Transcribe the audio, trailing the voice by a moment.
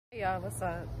Hey y'all, what's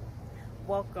up?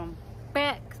 Welcome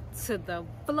back to the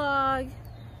vlog.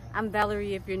 I'm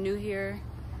Valerie if you're new here.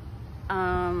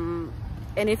 And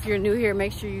if you're new here,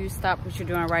 make sure you stop what you're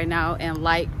doing right now and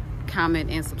like, comment,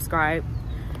 and subscribe.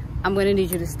 I'm gonna need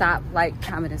you to stop, like,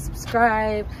 comment, and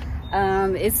subscribe.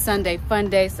 It's Sunday fun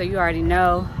day, so you already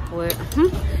know what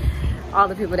all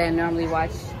the people that normally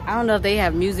watch. I don't know if they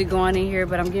have music going in here,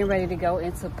 but I'm getting ready to go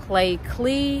into Play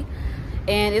Clee.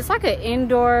 And it's like an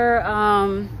indoor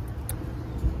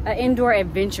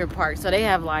adventure park. So they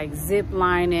have like zip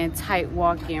lining, tight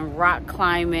walking, rock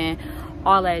climbing,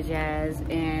 all that jazz.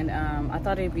 And I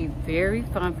thought it'd be very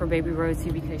fun for baby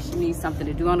Rosie because she needs something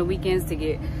to do on the weekends to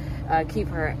get keep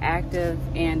her active.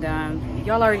 And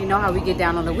y'all already know how we get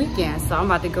down on the weekends. So I'm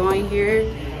about to go in here,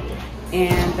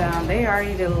 and they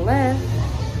already left.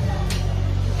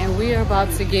 And we are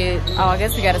about to get, oh, I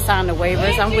guess we got to sign the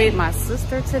waivers. I'm with my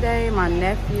sister today, my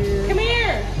nephew. Come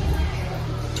here.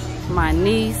 My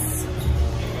niece.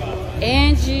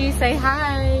 Angie, say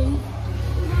hi.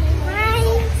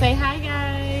 Hi. Say hi,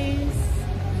 guys.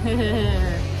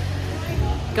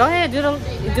 Go ahead,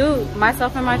 do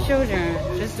myself and my children.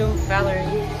 Just do Valerie.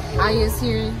 Aya's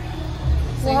here.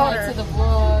 Say hi to the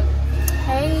vlog.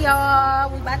 Hey, y'all.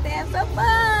 We about to have some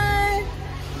fun.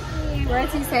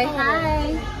 Reggie, say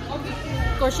hi.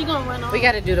 Of course, she gonna run off. We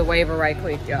gotta do the waiver right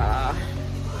quick, y'all.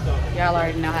 Y'all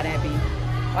already know how that be.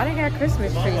 Why they got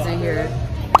Christmas trees in here?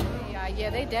 Yeah,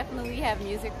 they definitely have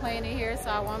music playing in here, so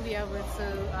I won't be able to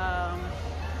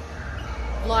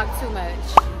vlog too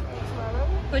much.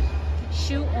 Put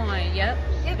shoe on. Yep.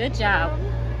 Good job.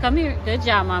 Come here. Good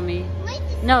job, mommy.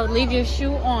 No, leave your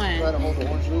shoe on. Try to hold the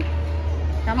orange shoe.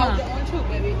 Come on. The orange shoe,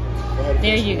 baby.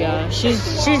 There you go.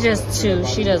 She's just 2.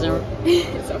 She doesn't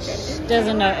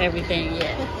doesn't know everything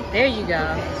yet. There you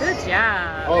go. Good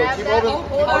job. Oh, keep holding.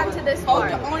 Hold on to this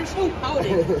part. Hold the orange shoe. Hold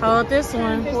it. Hold this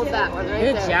one. Hold that one right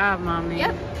Good there. job, mommy.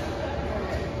 Yep.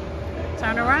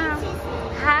 Turn around.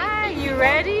 Hi, you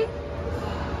ready?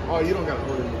 Oh, you don't got to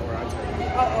hold it anymore. I tell you.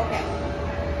 Oh, okay.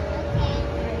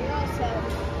 You're all set.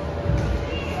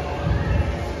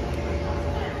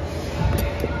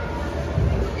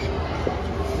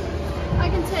 I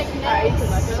can take Alright, you next. can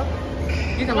let go.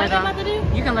 You can What let am I about to go.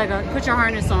 do? You can let go. Put your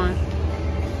harness on.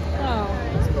 Oh.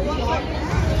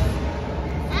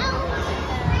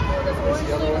 Orange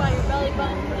loop on your belly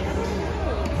button.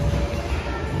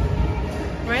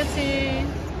 Royalty.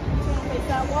 Face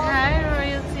that wall. Hi,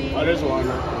 Royalty. Oh, there's one.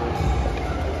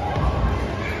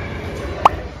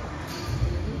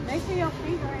 Make sure your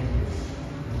feet are in.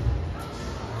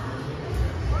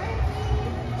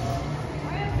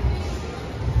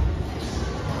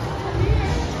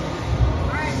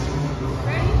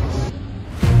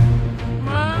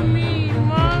 Mommy,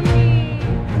 mommy.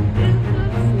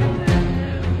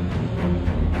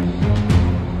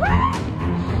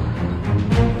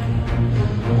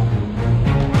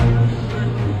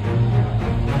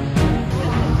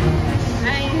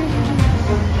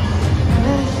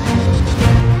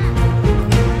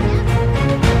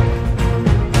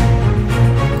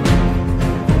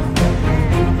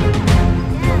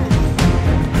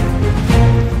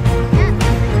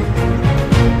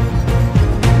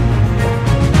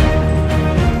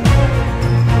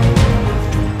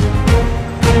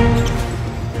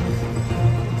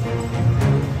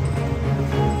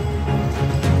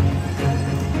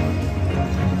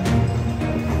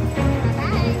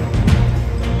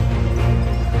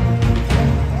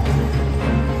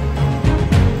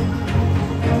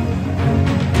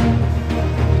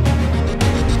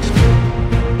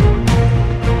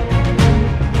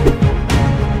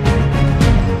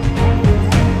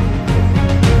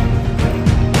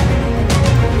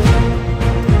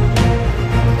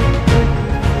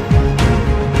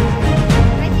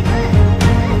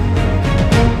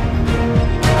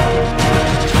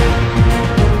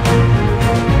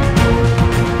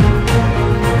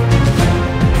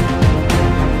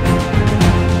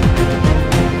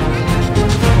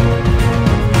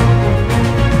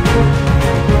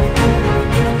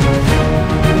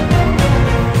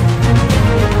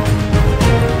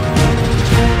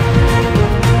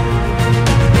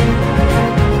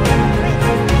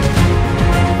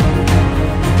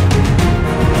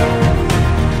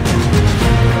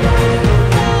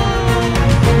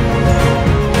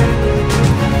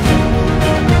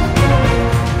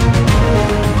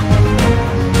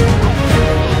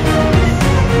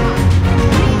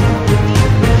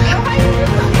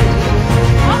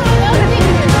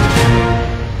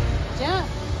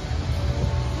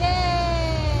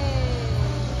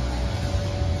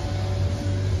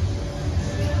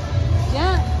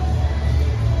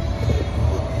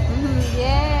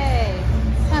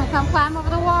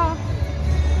 wall.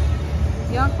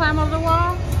 You want to climb over the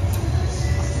wall?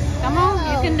 Come on,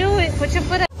 you can do it. Put your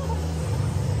foot up.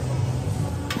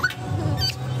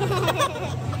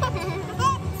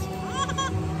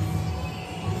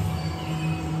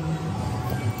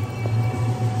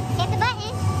 Hit the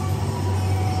button.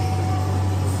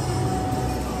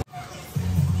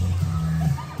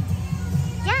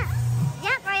 Jump.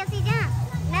 Jump, Royalty, jump.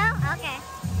 No? Okay.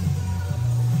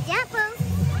 Jump, Pooh.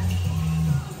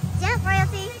 Jump,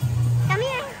 Royalty. Come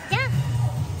here. Jump.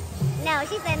 No,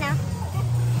 she said no.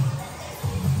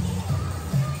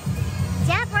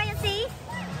 Jump, Royalty.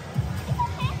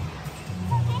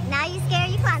 Now you scared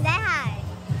you climb that high.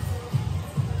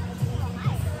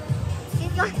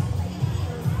 She's going.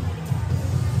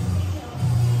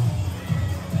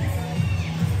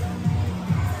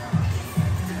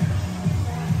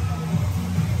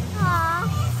 Aww.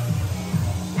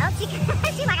 No, she's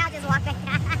like, I'll just walk back.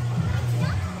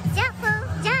 Jump, Pooh,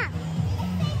 jump.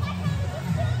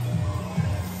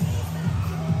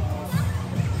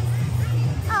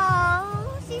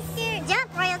 Oh, she's scared. Jump,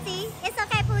 Royalty. It's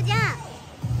okay, Pooh, jump.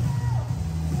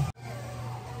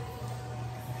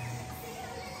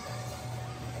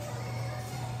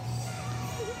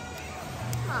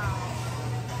 Oh.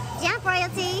 Jump,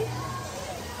 Royalty.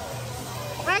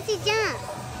 Royalty, jump.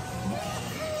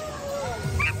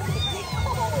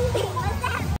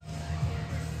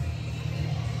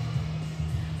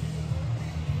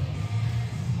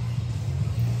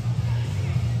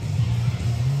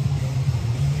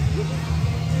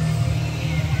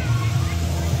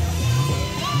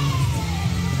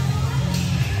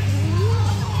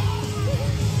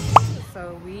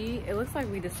 It looks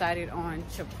like we decided on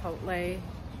Chipotle.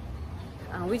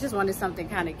 We just wanted something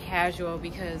kind of casual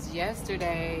because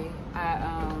yesterday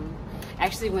I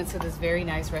actually went to this very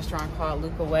nice restaurant called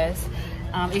Luca West.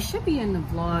 It should be in the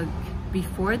vlog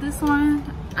before this one.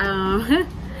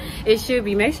 It should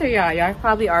be. Make sure y'all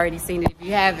probably already seen it. If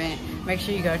you haven't, make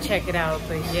sure you go check it out.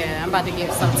 But yeah, I'm about to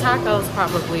get some tacos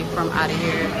probably from out of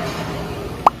here.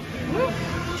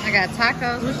 I got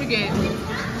tacos. What you get?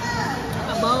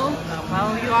 A bowl. A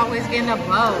bowl. You always getting a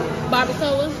bowl.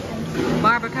 Barbacoa.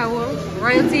 Barbacoa.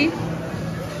 Royalty.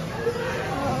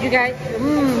 You got,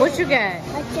 what you got?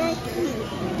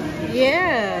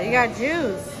 Yeah, you got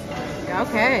juice.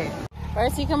 Okay.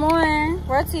 Royalty, come on.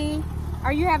 Royalty,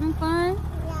 are you having fun?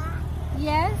 Yeah.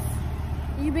 Yes?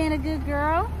 You being a good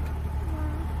girl?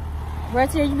 Yeah.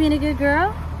 Royalty, are you being a good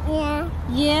girl? Yeah.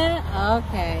 Yeah?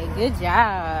 Okay, good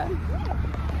job.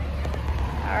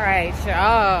 All right,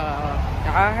 y'all.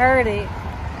 Y'all heard it.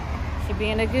 She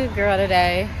being a good girl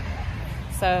today.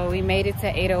 So we made it to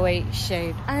 808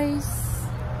 Shaved Ice.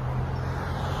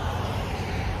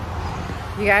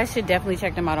 You guys should definitely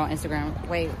check them out on Instagram.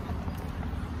 Wait.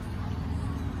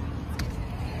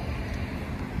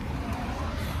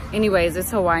 Anyways,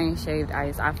 it's Hawaiian Shaved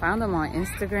Ice. I found them on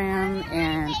Instagram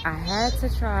and I had to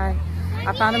try.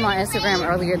 I found them on Instagram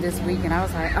earlier this week and I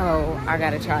was like, oh, I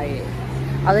gotta try it.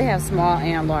 Oh, they have small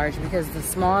and large because the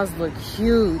smalls look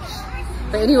huge.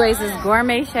 But anyways, it's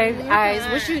gourmet shaved ice.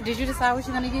 Did you decide what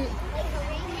you're gonna get?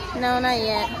 No, not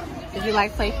yet. Did you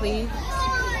like Play Please?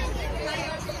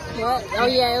 What? Oh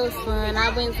yeah, it was fun. I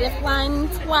went ziplining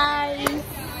twice.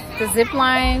 The zip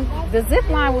line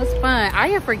was fun. I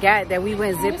had forgot that we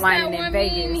went ziplining in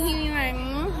Vegas.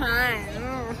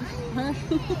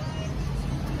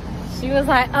 She was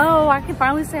like, oh, I can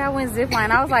finally say I went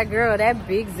zipline. I was like, girl, that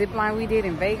big zipline we did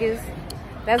in Vegas,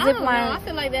 that zipline. I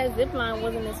feel like that zipline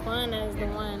wasn't as fun as the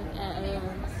one at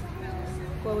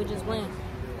where we just went.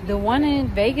 The one in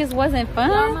Vegas wasn't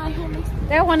fun?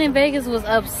 That one in Vegas was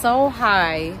up so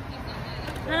high.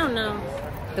 I don't know.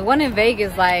 The one in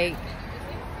Vegas, like,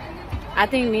 I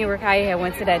think me and Rakaya had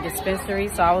went to that dispensary,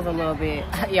 so I was a little bit,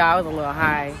 I was a little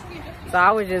high. So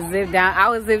I was just zip down. I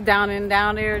was zip down and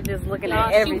down there, just looking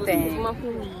at everything.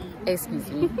 Excuse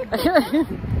me.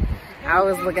 I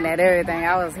was looking at everything.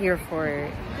 I was here for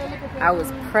it. I was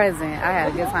present. I had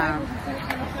a good time.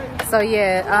 So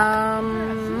yeah,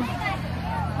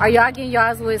 are y'all getting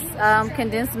y'all's with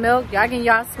condensed milk? Y'all getting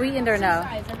y'all sweetened or no?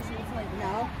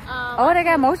 Oh, they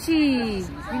got mochi. You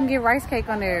can get rice cake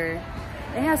on there.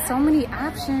 They have so many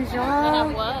options, y'all. They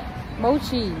have what?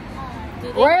 Mochi.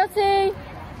 Royalty.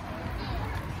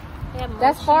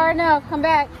 That's far enough. Come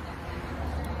back.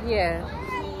 Yeah.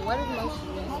 What is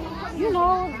mochi? You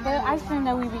know, the ice cream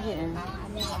that we be getting.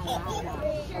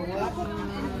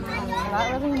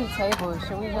 Not really any tables.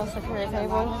 Should we go secure a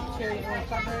table?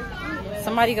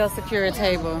 Somebody go secure a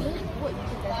table.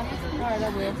 Alright, I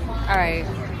will. Alright.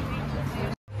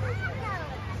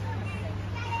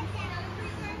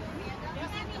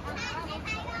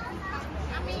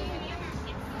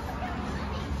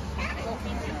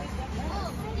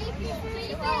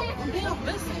 Where's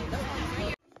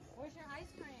your ice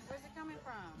cream? Where's it coming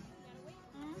from?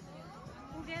 Hmm?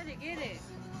 Who get it? Get it.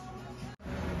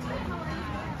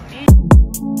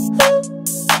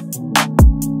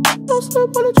 Don't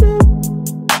slip on the trip.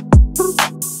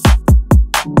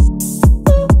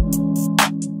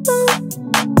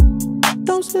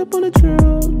 Don't slip on the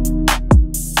trail.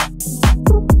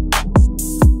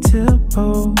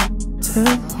 Tempo,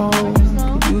 tempo.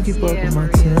 You keep up with my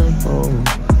tempo,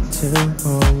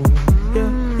 tempo.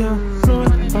 Yeah,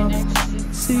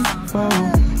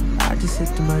 C4. I just hit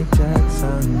the Mike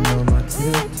Jackson on my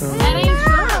tiptoe. That ain't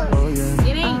true. Oh yeah.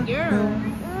 It ain't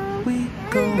yours. We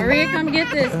go. Maria, come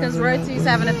get this because Royalty's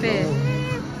having a fit.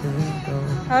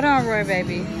 Hold on, Roy,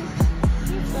 baby.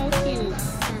 So cute.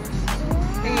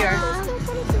 Here you are.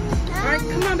 All right,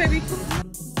 come on, baby.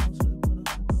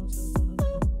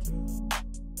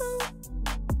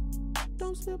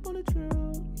 Don't slip on the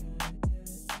trail.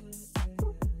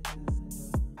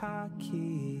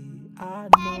 Hockey, I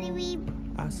know.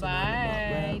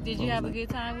 Bye. Did you have a good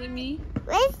time with me?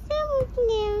 What's up with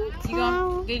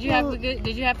you? Did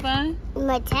you have fun?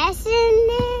 My test in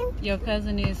there. Your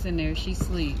cousin is in there. She's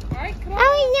asleep.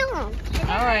 Oh, no.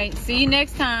 All right. See you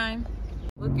next time.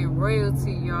 Look at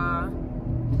Royalty, y'all.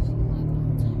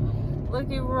 Look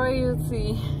at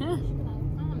Royalty.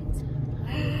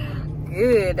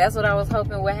 Good. That's what I was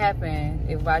hoping would happen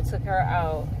if I took her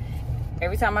out.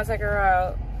 Every time I take her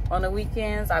out on the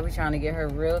weekends, I be trying to get her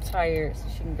real tired so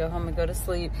she can go home and go to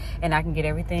sleep, and I can get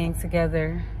everything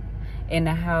together in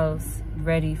the house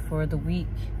ready for the week.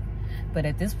 But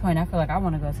at this point, I feel like I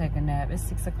want to go take a nap. It's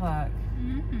 6 o'clock.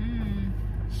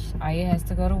 Aya has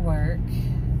to go to work.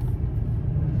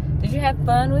 Did you have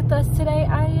fun with us today,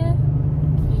 Aya?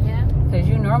 Yeah. Because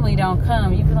you normally don't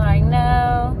come. You be like,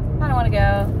 no, I don't want to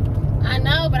go. I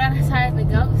know, but I decided to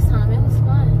go this time. It was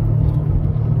fun.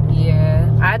 Yeah,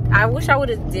 I wish I would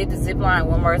have did the zip line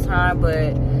one more time,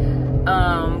 but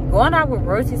going out with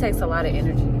Rosie takes a lot of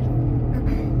energy.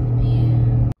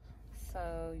 Yeah.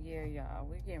 So yeah, y'all,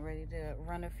 we're getting ready to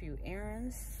run a few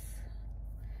errands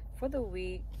for the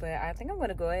week, but I think I'm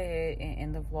gonna go ahead and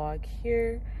end the vlog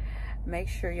here. Make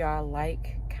sure y'all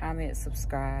like, comment,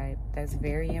 subscribe. That's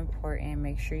very important.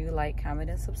 Make sure you like,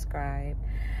 comment, and subscribe.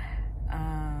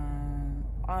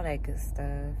 All that good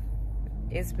stuff.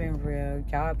 It's been real.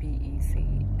 Y'all be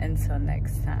easy. Until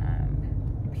next time.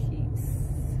 Peace.